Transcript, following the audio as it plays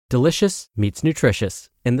Delicious meets nutritious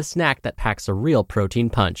in the snack that packs a real protein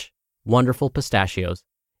punch. Wonderful Pistachios.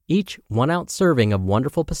 Each 1-ounce serving of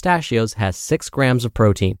Wonderful Pistachios has 6 grams of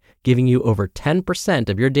protein, giving you over 10%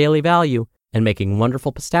 of your daily value and making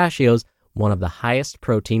Wonderful Pistachios one of the highest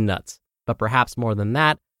protein nuts. But perhaps more than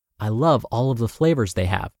that, I love all of the flavors they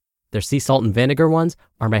have. Their sea salt and vinegar ones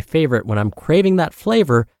are my favorite when I'm craving that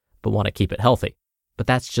flavor but want to keep it healthy. But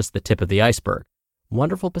that's just the tip of the iceberg.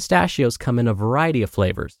 Wonderful Pistachios come in a variety of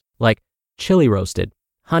flavors, like chili roasted,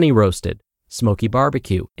 honey roasted, smoky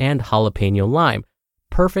barbecue, and jalapeno lime,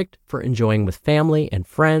 perfect for enjoying with family and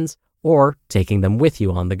friends or taking them with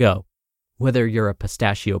you on the go. Whether you're a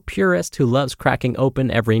pistachio purist who loves cracking open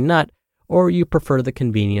every nut, or you prefer the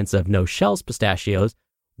convenience of no-shells pistachios,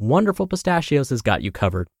 Wonderful Pistachios has got you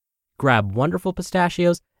covered. Grab Wonderful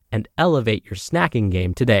Pistachios and elevate your snacking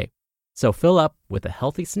game today. So fill up with a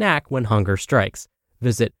healthy snack when hunger strikes.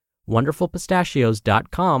 Visit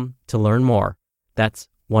wonderfulpistachios.com to learn more. That's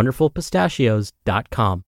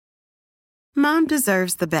wonderfulpistachios.com. Mom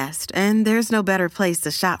deserves the best, and there's no better place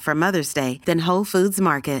to shop for Mother's Day than Whole Foods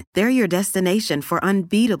Market. They're your destination for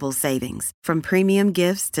unbeatable savings, from premium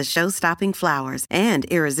gifts to show-stopping flowers and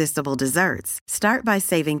irresistible desserts. Start by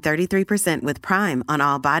saving 33% with Prime on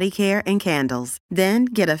all body care and candles. Then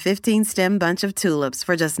get a 15-stem bunch of tulips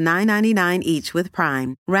for just $9.99 each with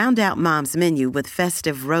Prime. Round out Mom's menu with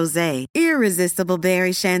festive rosé, irresistible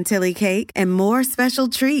berry chantilly cake, and more special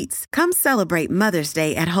treats. Come celebrate Mother's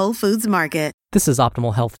Day at Whole Foods Market. This is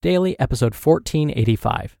Optimal Health Daily, episode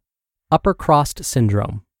 1485. Upper Crust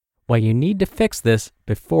Syndrome. Why you need to fix this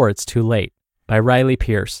before it's too late, by Riley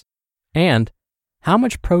Pearce. And How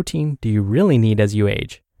Much Protein Do You Really Need as You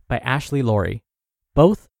Age, by Ashley Laurie.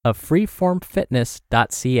 Both of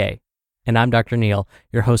freeformfitness.ca. And I'm Dr. Neil,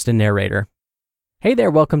 your host and narrator. Hey there,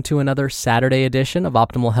 welcome to another Saturday edition of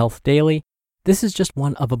Optimal Health Daily. This is just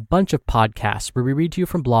one of a bunch of podcasts where we read to you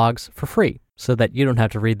from blogs for free so that you don't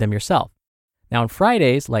have to read them yourself. Now on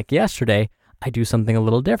Fridays, like yesterday, I do something a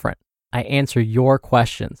little different. I answer your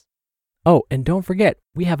questions. Oh, and don't forget,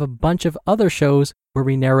 we have a bunch of other shows where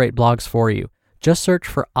we narrate blogs for you. Just search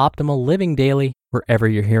for Optimal Living Daily wherever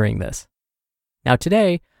you're hearing this. Now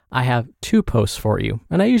today, I have 2 posts for you,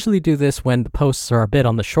 and I usually do this when the posts are a bit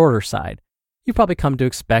on the shorter side. You've probably come to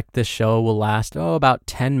expect this show will last, about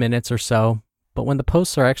 10 minutes or so, but when the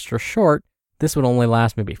posts are extra short, this would only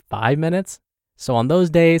last maybe 5 minutes. So on those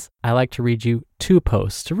days, I like to read you 2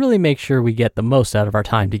 posts to really make sure we get the most out of our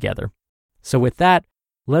time together. So with that,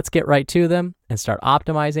 let's get right to them and start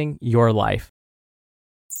optimizing your life.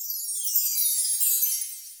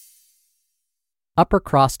 Upper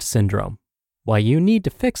Crust Syndrome. Why you need to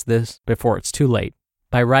fix this before it's too late,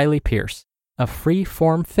 by Riley Pearce of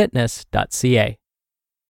freeformfitness.ca.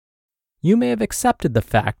 You may have accepted the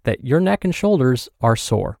fact that your neck and shoulders are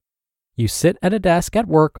sore. You sit at a desk at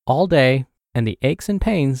work all day, and the aches and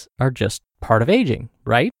pains are just part of aging,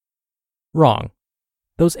 right? Wrong.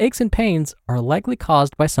 Those aches and pains are likely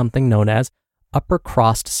caused by something known as Upper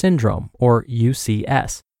Crust Syndrome, or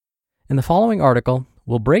UCS. In the following article,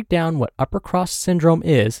 we'll break down what Upper Crust Syndrome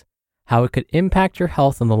is, how it could impact your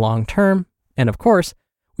health in the long term, and of course,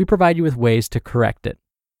 we provide you with ways to correct it.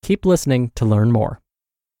 Keep listening to learn more.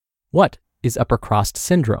 What is Upper Crust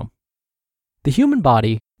Syndrome? The human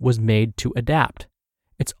body was made to adapt.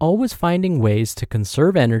 It's always finding ways to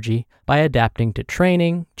conserve energy by adapting to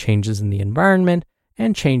training, changes in the environment,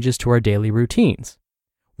 and changes to our daily routines.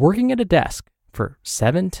 Working at a desk for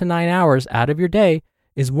 7 to 9 hours out of your day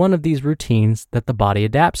is one of these routines that the body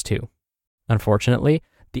adapts to. Unfortunately,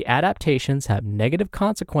 the adaptations have negative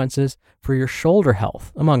consequences for your shoulder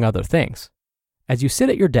health, among other things. As you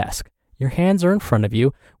sit at your desk, your hands are in front of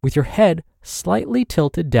you with your head slightly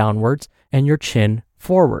tilted downwards and your chin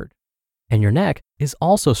forward. And your neck is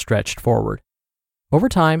also stretched forward. Over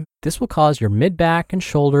time, this will cause your mid-back and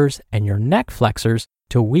shoulders and your neck flexors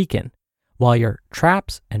to weaken, while your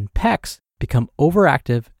traps and pecs become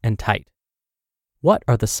overactive and tight. What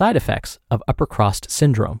are the side effects of Upper Crust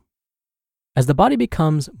Syndrome? As the body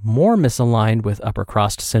becomes more misaligned with Upper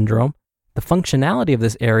Crust Syndrome, the functionality of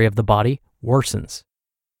this area of the body worsens.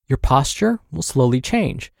 Your posture will slowly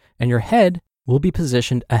change, and your head will be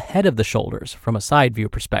positioned ahead of the shoulders from a side view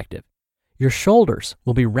perspective. Your shoulders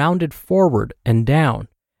will be rounded forward and down,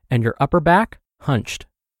 and your upper back hunched.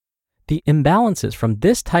 The imbalances from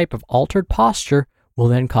this type of altered posture will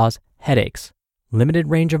then cause headaches, limited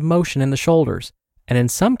range of motion in the shoulders, and in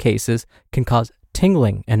some cases can cause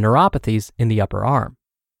tingling and neuropathies in the upper arm.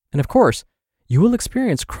 And of course, you will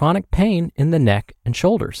experience chronic pain in the neck and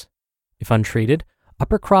shoulders. If untreated,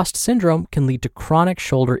 Upper Crust Syndrome can lead to chronic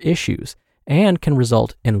shoulder issues and can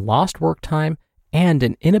result in lost work time and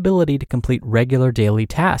an inability to complete regular daily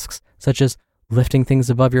tasks, such as lifting things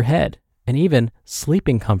above your head and even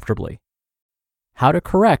sleeping comfortably. How to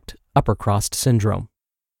correct upper crust syndrome.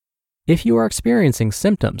 If you are experiencing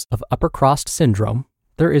symptoms of upper crust syndrome,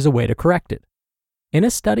 there is a way to correct it. In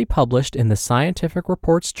a study published in the Scientific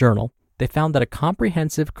Reports Journal, they found that a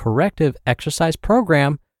comprehensive corrective exercise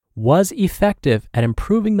program was effective at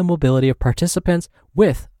improving the mobility of participants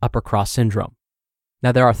with upper crust syndrome.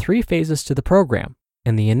 Now, there are 3 phases to the program,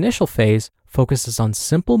 and the initial phase focuses on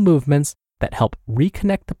simple movements that help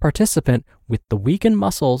reconnect the participant with the weakened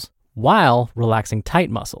muscles while relaxing tight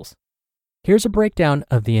muscles. Here's a breakdown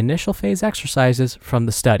of the initial phase exercises from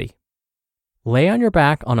the study. Lay on your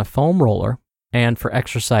back on a foam roller, and for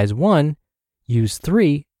exercise 1, use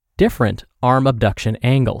 3 different arm abduction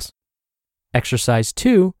angles. Exercise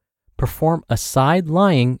 2, perform a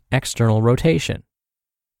side-lying external rotation.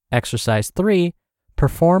 Exercise 3,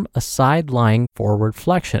 perform a side-lying forward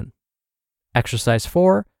flexion. Exercise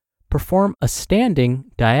 4, perform a standing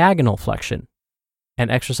diagonal flexion. And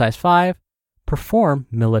exercise 5, perform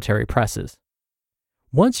military presses.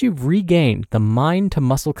 Once you've regained the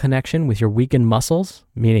mind-to-muscle connection with your weakened muscles,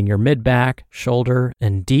 meaning your mid-back, shoulder,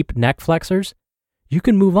 and deep neck flexors, you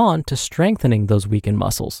can move on to strengthening those weakened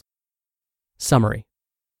muscles. Summary.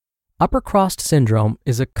 Upper crust syndrome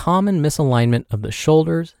is a common misalignment of the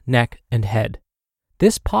shoulders, neck, and head.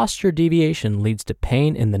 This posture deviation leads to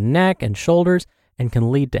pain in the neck and shoulders and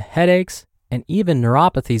can lead to headaches and even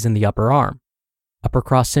neuropathies in the upper arm. Upper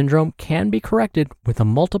crust syndrome can be corrected with a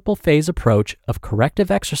multiple phase approach of corrective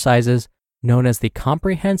exercises known as the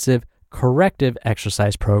Comprehensive Corrective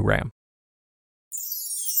Exercise Program.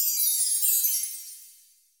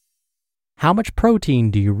 How Much Protein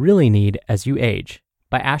Do You Really Need As You Age?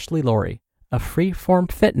 By Ashley Laurie of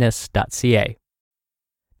freeformfitness.ca.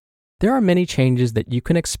 There are many changes that you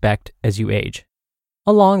can expect as you age.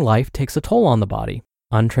 A long life takes a toll on the body.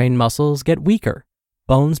 Untrained muscles get weaker,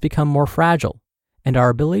 bones become more fragile, and our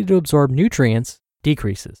ability to absorb nutrients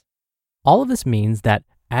decreases. All of this means that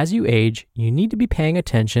as you age, you need to be paying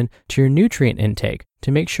attention to your nutrient intake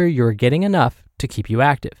to make sure you're getting enough to keep you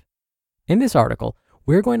active. In this article,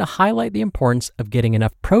 we're going to highlight the importance of getting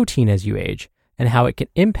enough protein as you age and how it can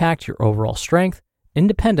impact your overall strength,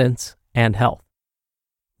 independence, and health.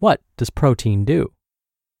 What does protein do?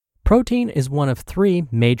 Protein is one of 3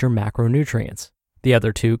 major macronutrients, the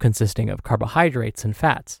other 2 consisting of carbohydrates and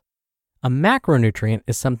fats. A macronutrient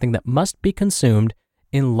is something that must be consumed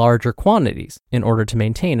in larger quantities in order to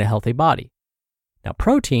maintain a healthy body. Now,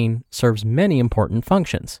 protein serves many important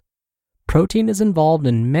functions. Protein is involved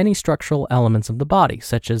in many structural elements of the body,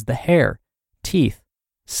 such as the hair, teeth,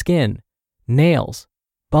 skin, nails,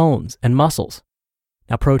 bones, and muscles.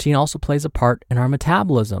 Now, protein also plays a part in our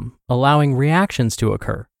metabolism, allowing reactions to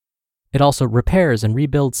occur. It also repairs and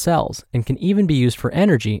rebuilds cells and can even be used for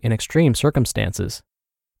energy in extreme circumstances.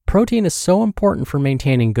 Protein is so important for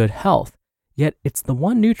maintaining good health, yet it's the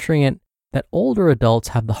one nutrient that older adults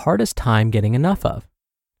have the hardest time getting enough of.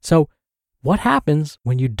 So, what happens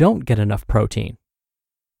when you don't get enough protein?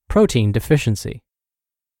 Protein deficiency.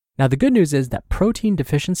 Now, the good news is that protein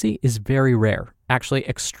deficiency is very rare, actually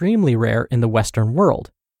extremely rare in the Western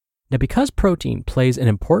world. Now, because protein plays an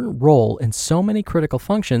important role in so many critical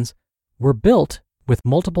functions, we're built with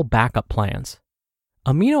multiple backup plans.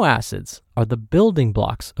 Amino acids are the building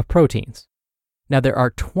blocks of proteins. Now, there are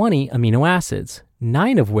 20 amino acids,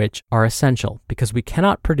 9 of which are essential because we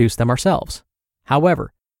cannot produce them ourselves.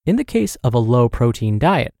 However, in the case of a low-protein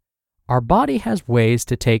diet, our body has ways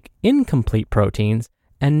to take incomplete proteins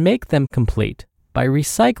and make them complete by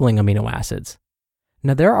recycling amino acids.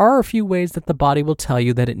 Now, there are a few ways that the body will tell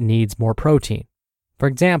you that it needs more protein. For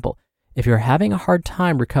example, if you're having a hard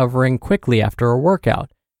time recovering quickly after a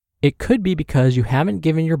workout, it could be because you haven't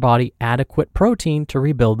given your body adequate protein to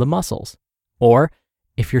rebuild the muscles. Or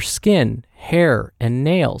if your skin, hair, and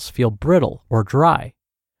nails feel brittle or dry.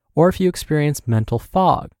 Or if you experience mental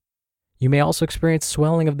fog. You may also experience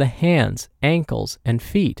swelling of the hands, ankles, and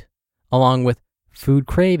feet, along with food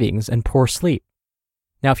cravings and poor sleep.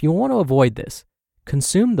 Now, if you want to avoid this,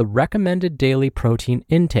 consume the recommended daily protein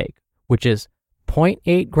intake, which is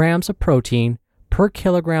 0.8 grams of protein per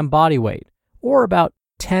kilogram body weight, or about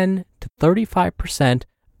 10 to 35%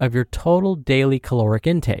 of your total daily caloric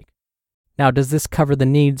intake. Now, does this cover the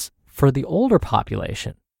needs for the older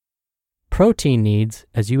population? Protein needs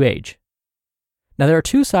as you age. Now, there are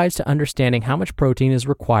 2 sides to understanding how much protein is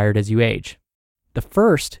required as you age. The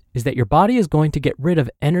first is that your body is going to get rid of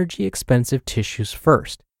energy-expensive tissues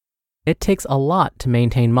first. It takes a lot to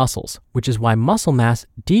maintain muscles, which is why muscle mass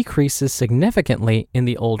decreases significantly in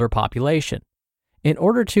the older population. In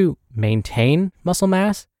order to maintain muscle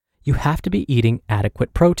mass, you have to be eating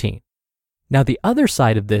adequate protein. Now, the other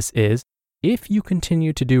side of this is, if you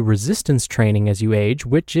continue to do resistance training as you age,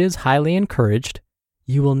 which is highly encouraged,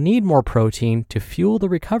 you will need more protein to fuel the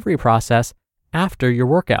recovery process after your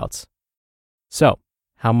workouts. So,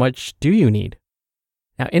 how much do you need?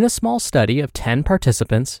 Now, in a small study of 10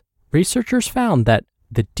 participants, researchers found that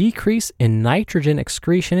the decrease in nitrogen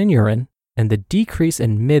excretion in urine and the decrease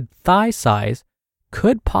in mid-thigh size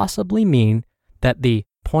could possibly mean that the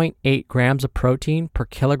 0.8 grams of protein per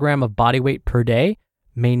kilogram of body weight per day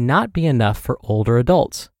may not be enough for older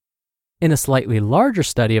adults. In a slightly larger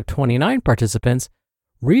study of 29 participants,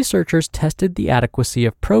 researchers tested the adequacy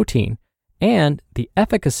of protein and the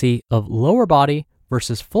efficacy of lower body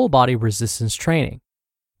versus full body resistance training.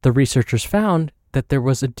 The researchers found that there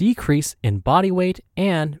was a decrease in body weight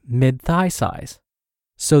and mid-thigh size.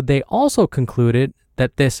 So they also concluded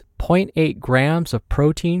that this 0.8 grams of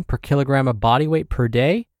protein per kilogram of body weight per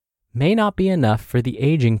day may not be enough for the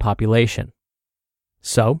aging population.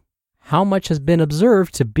 So, how much has been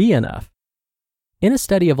observed to be enough? In a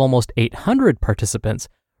study of almost 800 participants,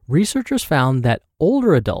 researchers found that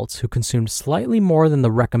older adults who consumed slightly more than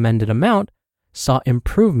the recommended amount saw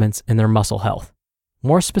improvements in their muscle health.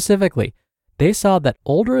 More specifically, they saw that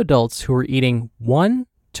older adults who were eating 1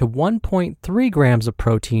 to 1.3 grams of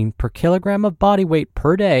protein per kilogram of body weight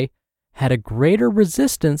per day had a greater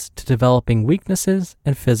resistance to developing weaknesses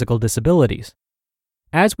and physical disabilities.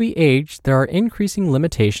 As we age, there are increasing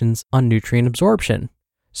limitations on nutrient absorption,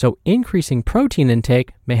 so increasing protein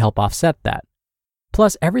intake may help offset that.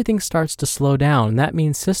 Plus, everything starts to slow down, and that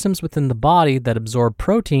means systems within the body that absorb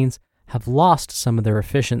proteins have lost some of their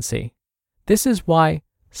efficiency. This is why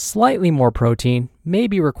slightly more protein may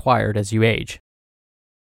be required as you age.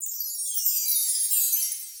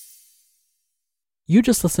 You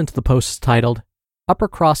just listened to the post titled Upper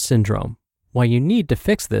Cross Syndrome, Why You Need to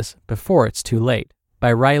Fix This Before It's Too Late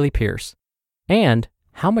by Riley Pearce, and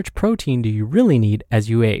How Much Protein Do You Really Need As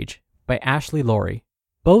You Age by Ashley Laurie,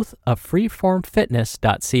 both of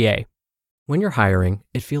freeformfitness.ca. When you're hiring,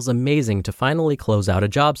 it feels amazing to finally close out a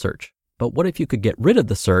job search. But what if you could get rid of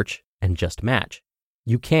the search and just match?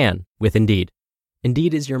 You can with Indeed.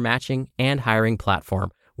 Indeed is your matching and hiring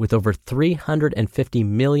platform with over 350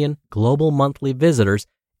 million global monthly visitors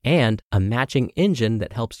and a matching engine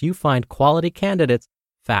that helps you find quality candidates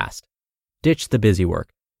fast. Ditch the busy work.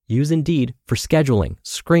 Use Indeed for scheduling,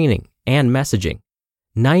 screening, and messaging.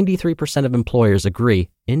 93% of employers agree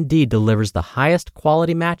Indeed delivers the highest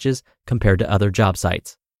quality matches compared to other job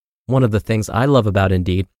sites. One of the things I love about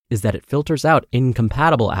Indeed is that it filters out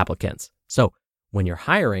incompatible applicants. So when you're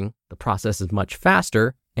hiring, the process is much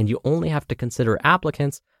faster and you only have to consider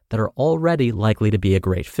applicants that are already likely to be a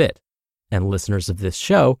great fit. And listeners of this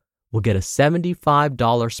show will get a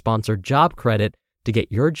 $75 sponsored job credit to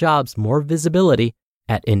get your jobs more visibility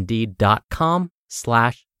at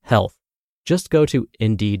Indeed.com/health. Just go to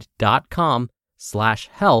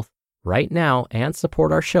Indeed.com/health right now and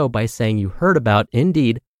support our show by saying you heard about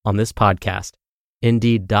Indeed on this podcast.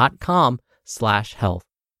 Indeed.com/health.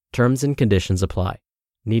 Terms and conditions apply.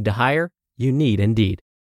 Need to hire? You need Indeed.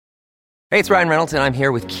 Hey, it's Ryan Reynolds, and I'm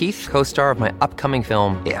here with Keith, co-star of my upcoming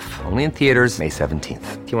film, If, only in theaters May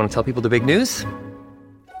 17th. Do you want to tell people the big news?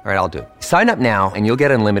 All right, I'll do it. Sign up now and you'll get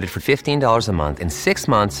unlimited for $15 a month and 6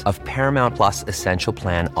 months of Paramount Plus Essential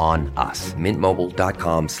Plan on us.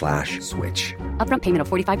 MintMobile.com/switch. Upfront payment of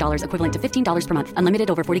 $45 equivalent to $15 per month. Unlimited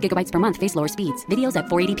over 40 gigabytes per month. Face lower speeds. Videos at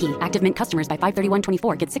 480p. Active Mint customers by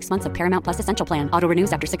 531.24 get 6 months of Paramount Plus Essential Plan. Auto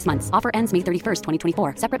renews after 6 months. Offer ends May 31st,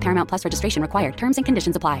 2024. Separate Paramount Plus registration required. Terms and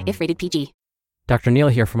conditions apply if rated PG. Dr. Neal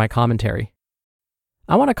here for my commentary.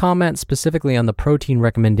 I want to comment specifically on the protein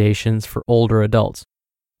recommendations for older adults.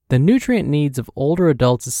 The nutrient needs of older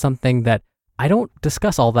adults is something that I don't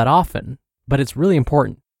discuss all that often, but it's really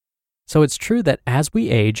important. So it's true that as we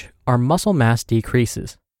age, our muscle mass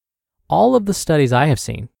decreases. All of the studies I have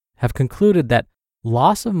seen have concluded that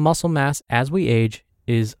loss of muscle mass as we age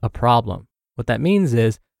is a problem. What that means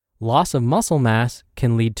is loss of muscle mass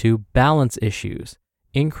can lead to balance issues,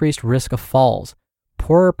 increased risk of falls,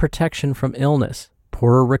 poorer protection from illness,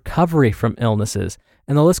 poorer recovery from illnesses,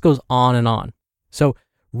 and the list goes on and on. So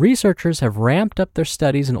researchers have ramped up their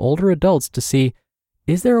studies in older adults to see,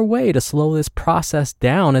 is there a way to slow this process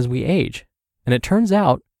down as we age? And it turns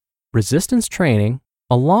out resistance training,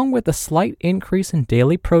 along with a slight increase in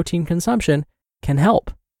daily protein consumption, can help.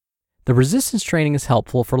 The resistance training is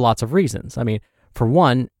helpful for lots of reasons. I mean, for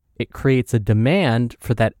one, it creates a demand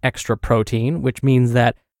for that extra protein, which means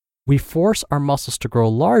that we force our muscles to grow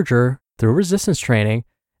larger through resistance training,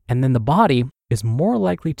 and then the body is more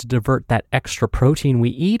likely to divert that extra protein we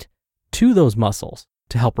eat to those muscles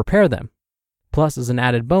to help repair them. Plus, as an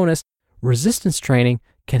added bonus, resistance training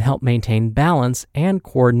can help maintain balance and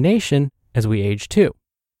coordination as we age too.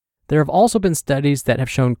 There have also been studies that have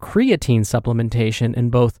shown creatine supplementation in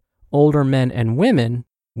both older men and women,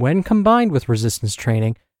 when combined with resistance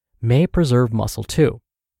training, may preserve muscle too.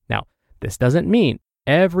 Now, this doesn't mean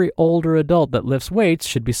every older adult that lifts weights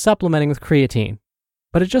should be supplementing with creatine,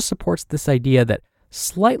 but it just supports this idea that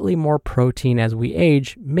slightly more protein as we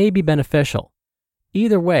age may be beneficial.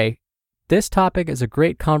 Either way, this topic is a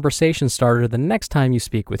great conversation starter the next time you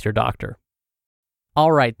speak with your doctor.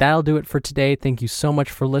 All right, that'll do it for today. Thank you so much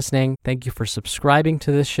for listening. Thank you for subscribing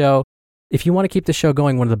to this show. If you want to keep the show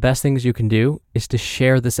going, one of the best things you can do is to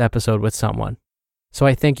share this episode with someone. So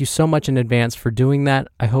I thank you so much in advance for doing that.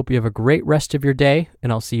 I hope you have a great rest of your day,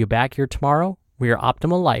 and I'll see you back here tomorrow where your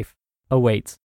optimal life awaits.